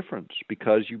make a difference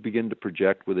because you begin to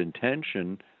project with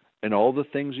intention, and all the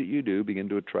things that you do begin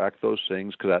to attract those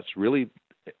things, because that's really,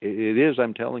 it is,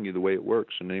 I'm telling you, the way it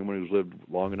works, and anyone who's lived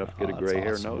long enough to get a gray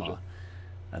hair knows it.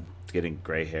 I'm getting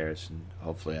gray hairs, and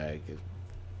hopefully I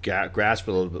can grasp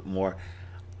it a little bit more.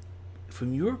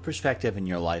 From your perspective in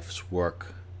your life's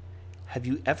work, have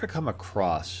you ever come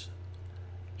across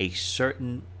a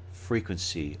certain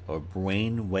frequency or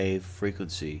brainwave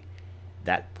frequency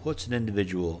that puts an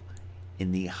individual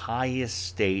in the highest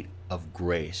state of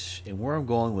grace? And where I'm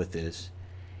going with this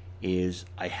is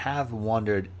I have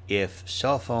wondered if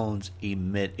cell phones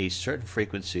emit a certain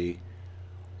frequency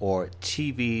or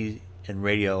TV and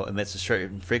radio emits a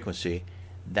certain frequency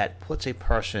that puts a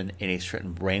person in a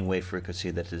certain brainwave frequency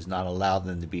that does not allow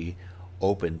them to be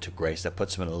open to grace, that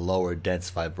puts them in a lower dense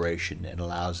vibration and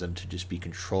allows them to just be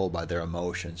controlled by their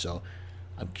emotions. So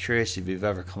I'm curious if you've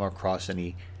ever come across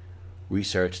any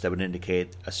research that would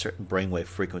indicate a certain brainwave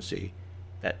frequency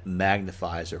that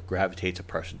magnifies or gravitates a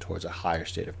person towards a higher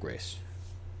state of grace.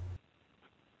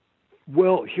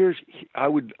 Well, I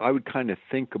would kind of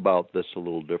think about this a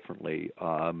little differently.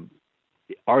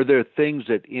 Are there things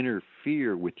that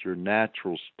interfere with your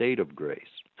natural state of grace?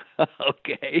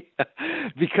 Okay,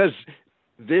 because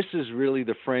this is really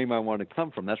the frame I want to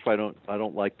come from. That's why I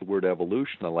don't like the word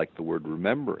evolution. I like the word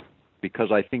remembering, because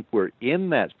I think we're in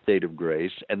that state of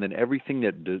grace, and then everything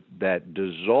that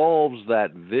dissolves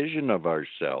that vision of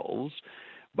ourselves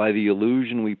by the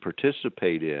illusion we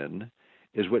participate in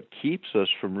is what keeps us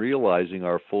from realizing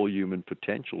our full human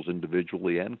potentials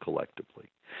individually and collectively.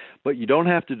 But you don't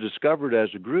have to discover it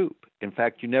as a group. In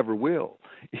fact, you never will.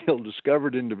 You'll discover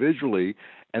it individually,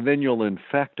 and then you'll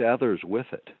infect others with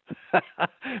it.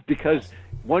 Because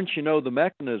once you know the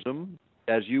mechanism,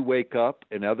 as you wake up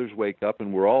and others wake up,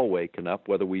 and we're all waking up,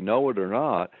 whether we know it or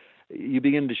not, you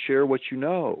begin to share what you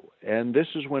know. And this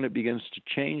is when it begins to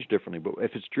change differently. But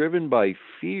if it's driven by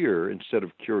fear instead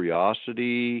of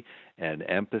curiosity and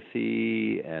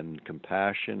empathy and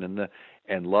compassion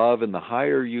and love and the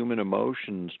higher human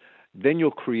emotions, then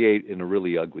you'll create in a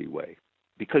really ugly way.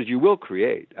 Because you will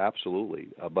create, absolutely,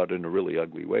 but in a really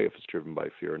ugly way if it's driven by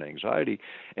fear and anxiety.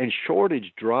 And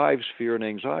shortage drives fear and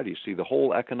anxiety. See, the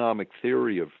whole economic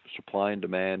theory of supply and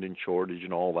demand and shortage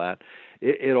and all that,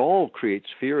 it all creates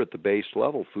fear at the base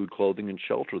level, food, clothing, and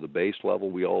shelter, the base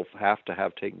level we all have to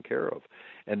have taken care of.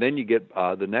 And then you get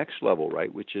the next level,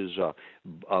 right, which is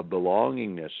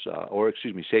belongingness,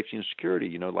 safety and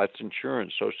security. That's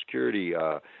insurance, Social Security,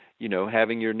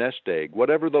 having your nest egg,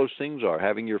 whatever those things are,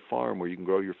 having your farm where you can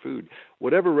grow your food,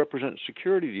 whatever represents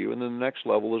security to you. And then the next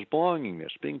level is belongingness,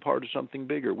 being part of something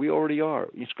bigger. We already are.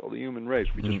 It's called the human race.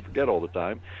 We just forget all the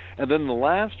time. And then the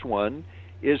last one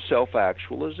is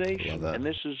self-actualization. And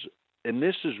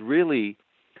this is really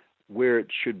where it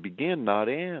should begin, not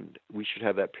end. We should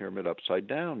have that pyramid upside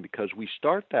down, because we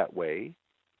start that way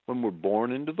when we're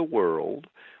born into the world.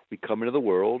 We come into the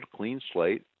world, clean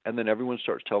slate, and then everyone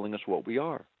starts telling us what we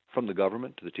are. From the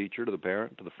government to the teacher to the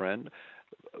parent to the friend,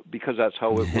 because that's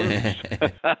how it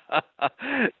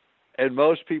works. And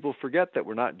most people forget that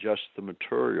we're not just the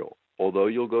material. Although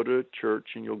you'll go to church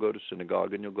and you'll go to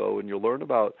synagogue and you'll learn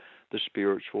about the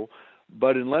spiritual,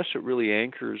 but unless it really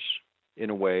anchors in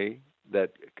a way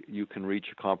that you can reach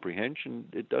a comprehension,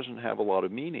 it doesn't have a lot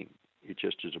of meaning. It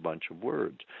just is a bunch of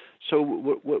words. So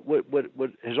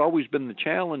what has always been the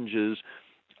challenge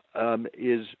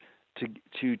is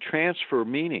to transfer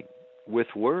meaning with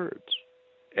words.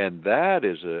 And that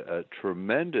is a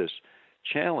tremendous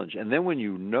challenge. And then when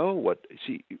you know if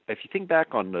you think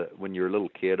back on when you're a little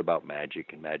kid about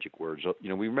magic and magic words, we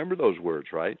remember those words,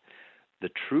 right? The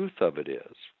truth of it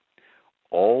is,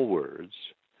 all words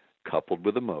coupled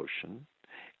with emotion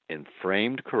and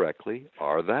framed correctly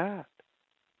are that,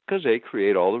 because they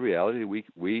create all the reality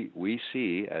we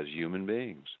see as human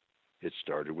beings. It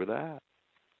started with that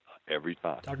every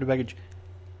time. Dr. Begich,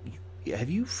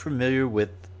 have you familiar with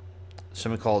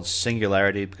something called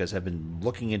singularity? Because I've been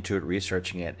looking into it,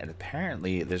 researching it, and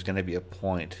apparently there's going to be a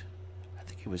point.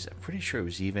 I'm pretty sure it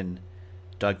was even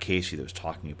Doug Casey that was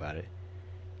talking about it.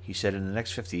 He said in the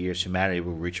next 50 years, humanity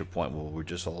will reach a point where we're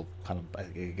just all kind of, I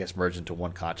guess, merged into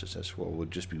one consciousness, where we'll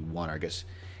just be one. I guess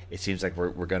it seems like we're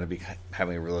going to be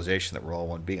having a realization that we're all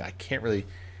one being. I can't really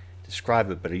describe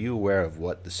it, but are you aware of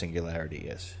what the singularity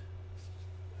is?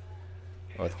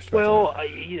 Well,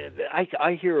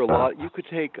 I hear a lot. You could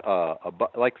take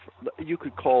you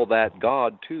could call that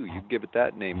God too. You give it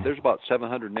that name. There's about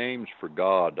 700 names for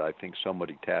God. I think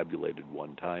somebody tabulated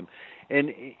one time.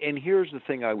 And here's the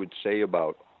thing I would say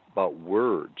about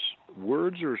words.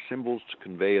 Words are symbols to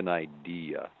convey an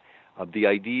idea. The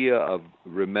idea of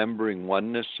remembering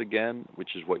oneness again,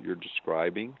 which is what you're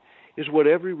describing, is what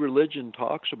every religion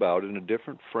talks about in a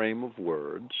different frame of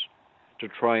words to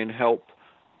try and help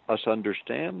us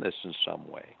understand this in some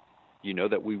way,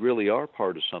 that we really are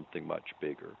part of something much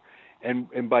bigger.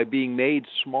 And by being made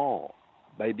small,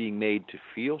 by being made to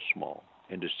feel small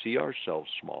and to see ourselves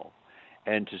small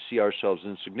and to see ourselves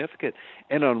insignificant.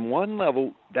 And on one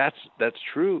level, that's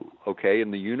true, okay?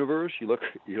 In the universe, you look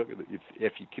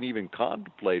if you can even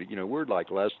contemplate it, we're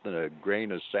like less than a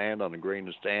grain of sand on a grain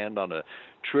of sand on a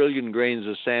trillion grains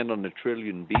of sand on a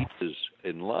trillion beaches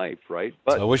in life, right?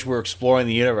 But so I wish we were exploring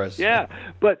the universe. Yeah,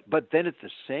 but then at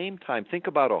the same time, think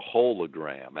about a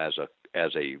hologram as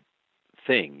a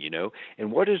thing,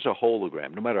 And what is a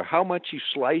hologram? No matter how much you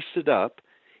slice it up,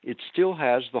 it still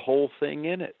has the whole thing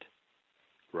in it.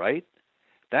 Right?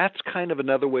 That's kind of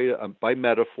another way, by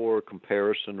metaphor, or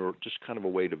comparison, or just kind of a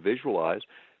way to visualize.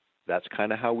 That's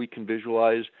kind of how we can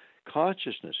visualize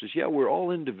consciousness. We're all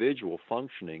individual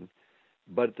functioning,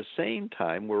 but at the same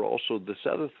time, we're also this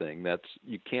other thing that's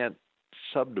you can't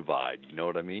subdivide. You know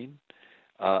what I mean?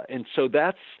 And so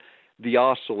that's the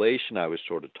oscillation I was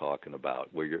sort of talking about,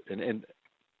 where you're and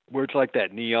where it's like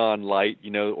that neon light,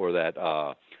 or that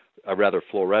a rather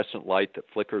fluorescent light that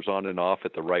flickers on and off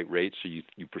at the right rate, so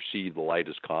you perceive the light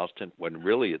as constant, when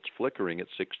really it's flickering at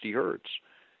 60 hertz,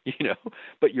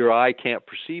 But your eye can't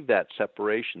perceive that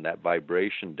separation, that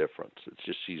vibration difference. It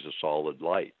just sees a solid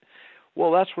light.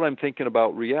 Well, that's what I'm thinking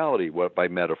about reality, by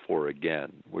metaphor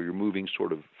again, where you're moving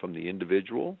sort of from the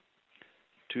individual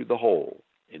to the whole,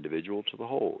 individual to the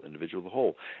whole, individual to the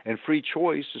whole. And free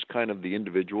choice is kind of the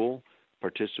individual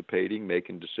participating,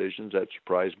 making decisions that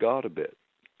surprise God a bit.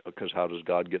 Because how does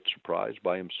God get surprised?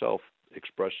 By himself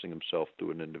expressing himself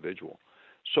through an individual.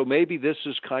 So maybe this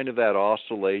is kind of that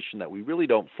oscillation that we really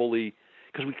don't fully,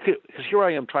 because here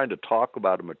I am trying to talk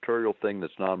about a material thing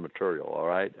that's non-material, all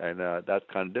right? And that's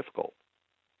kind of difficult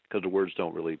because the words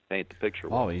don't really paint the picture.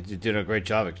 Oh, you did a great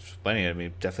job explaining it. I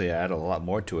mean, definitely add a lot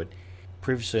more to it.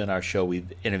 Previously on our show,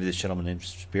 we've interviewed this gentleman named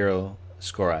Spiro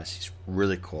Skouras. He's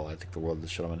really cool. I think the world of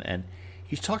this gentleman. And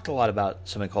he's talked a lot about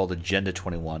something called Agenda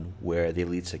 21, where the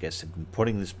elites, I guess, have been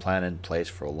putting this plan in place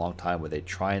for a long time, where they're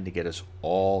trying to get us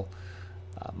all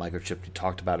microchipped. We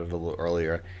talked about it a little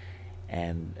earlier,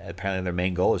 and apparently their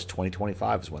main goal is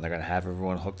 2025 is when they're going to have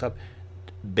everyone hooked up.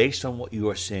 Based on what you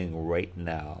are seeing right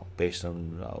now, based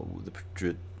on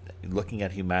looking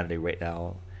at humanity right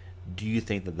now, do you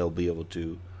think that they'll be able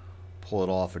to pull it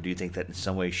off, or do you think that in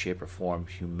some way, shape, or form,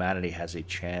 humanity has a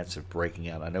chance of breaking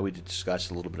out? I know we did discuss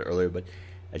a little bit earlier, but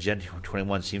Agenda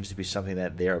 21 seems to be something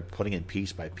that they are putting in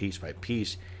piece by piece by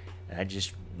piece, and I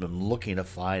just am looking to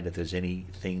find if there's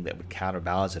anything that would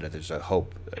counterbalance it, if there's a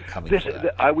hope coming for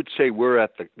that. I would say we're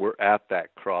at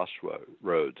that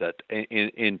crossroads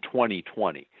in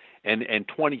 2020. And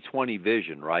 2020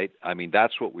 vision, right? I mean,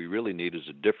 that's what we really need, is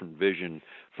a different vision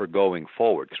for going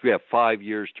forward, because we have 5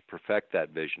 years to perfect that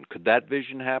vision. Could that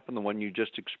vision happen, the one you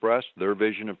just expressed, their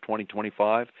vision of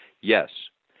 2025? Yes,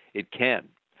 it can.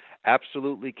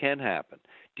 Absolutely can happen.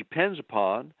 Depends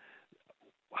upon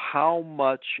how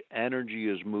much energy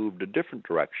is moved a different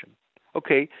direction.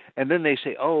 Okay, and then they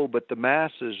say, oh, but the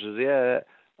masses, yeah.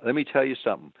 Let me tell you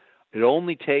something. It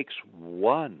only takes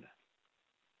one.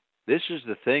 This is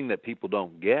the thing that people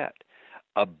don't get.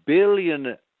 1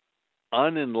 billion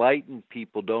unenlightened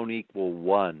people don't equal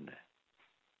one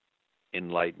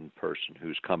enlightened person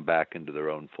who's come back into their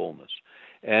own fullness.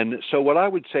 And so what I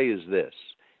would say is this.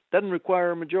 Doesn't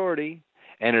require a majority,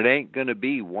 and it ain't going to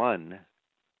be one.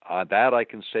 that I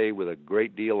can say with a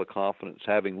great deal of confidence,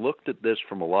 having looked at this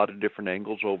from a lot of different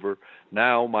angles over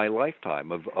now my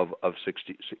lifetime of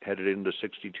 60, headed into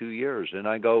 62 years. And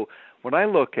I go, when I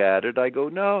look at it, I go,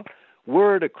 no,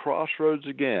 we're at a crossroads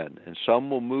again, and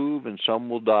some will move and some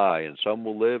will die, and some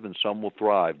will live and some will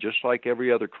thrive, just like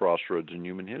every other crossroads in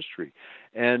human history.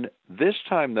 And this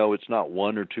time, though, it's not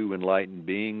one or two enlightened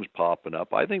beings popping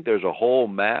up. I think there's a whole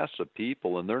mass of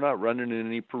people, and they're not running in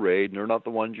any parade, and they're not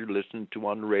the ones you're listening to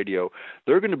on the radio.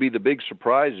 They're going to be the big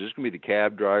surprises. It's going to be the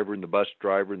cab driver and the bus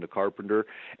driver and the carpenter.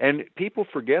 And people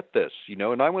forget this,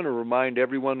 and I want to remind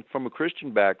everyone from a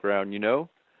Christian background,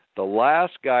 the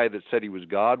last guy that said he was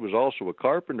God was also a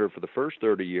carpenter for the first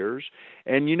 30 years.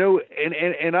 And,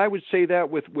 and I would say that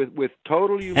with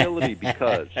total humility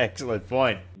because... Excellent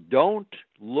point. Don't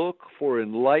look for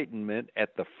enlightenment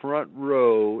at the front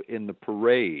row in the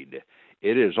parade.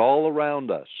 It is all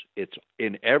around us. It's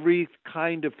in every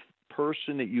kind of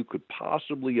person that you could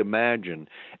possibly imagine.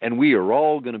 And we are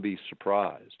all going to be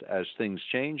surprised as things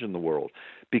change in the world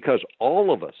because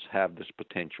all of us have this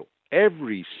potential.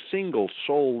 Every single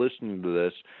soul listening to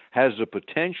this has the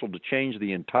potential to change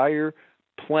the entire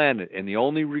planet, and the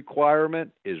only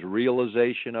requirement is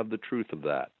realization of the truth of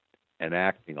that and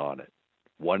acting on it,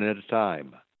 one at a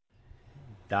time.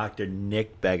 Dr.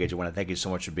 Nick Begich, I want to thank you so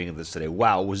much for being with us today.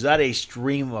 Wow, was that a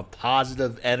stream of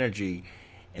positive energy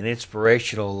and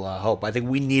inspirational hope? I think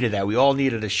we needed that. We all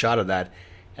needed a shot of that,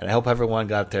 and I hope everyone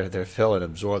got their fill and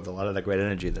absorbed a lot of that great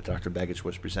energy that Dr. Begich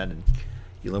was presenting.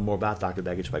 You learn more about Dr.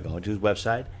 Begich by going to his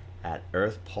website at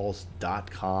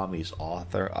earthpulse.com. He's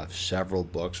author of several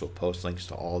books. We'll post links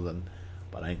to all of them.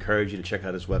 But I encourage you to check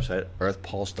out his website,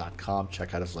 earthpulse.com.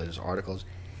 Check out his latest articles.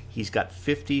 He's got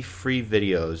 50 free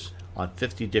videos on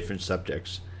 50 different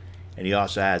subjects. And he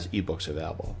also has ebooks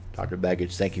available. Dr.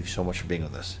 Begich, thank you so much for being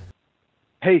with us.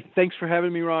 Hey, thanks for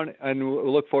having me, Ron. And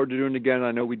we'll look forward to doing it again.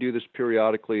 I know we do this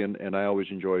periodically, and I always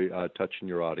enjoy touching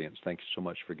your audience. Thank you so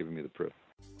much for giving me the proof.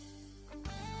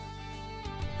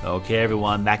 Okay,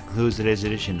 everyone, that concludes today's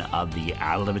edition of the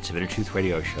Outer Limits of Inner Truth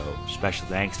Radio Show. Special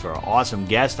thanks to our awesome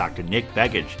guest, Dr. Nick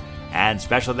Begich, and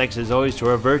special thanks, as always, to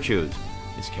our virtues,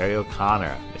 Ms. Carrie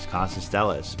O'Connor, Ms. Constance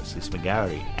Stellis, Ms. Lisa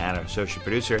McGarry, and our associate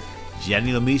producer,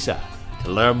 Jenny Lamisa.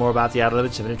 To learn more about the Outer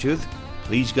Limits of Inner Truth,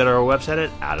 please go to our website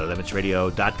at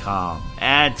outerlimitsradio.com.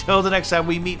 And until the next time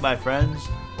we meet, my friends,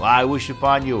 I wish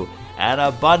upon you an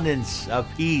abundance of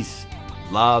peace,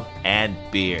 love, and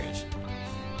beers.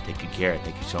 Take good care.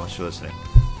 Thank you so much for listening.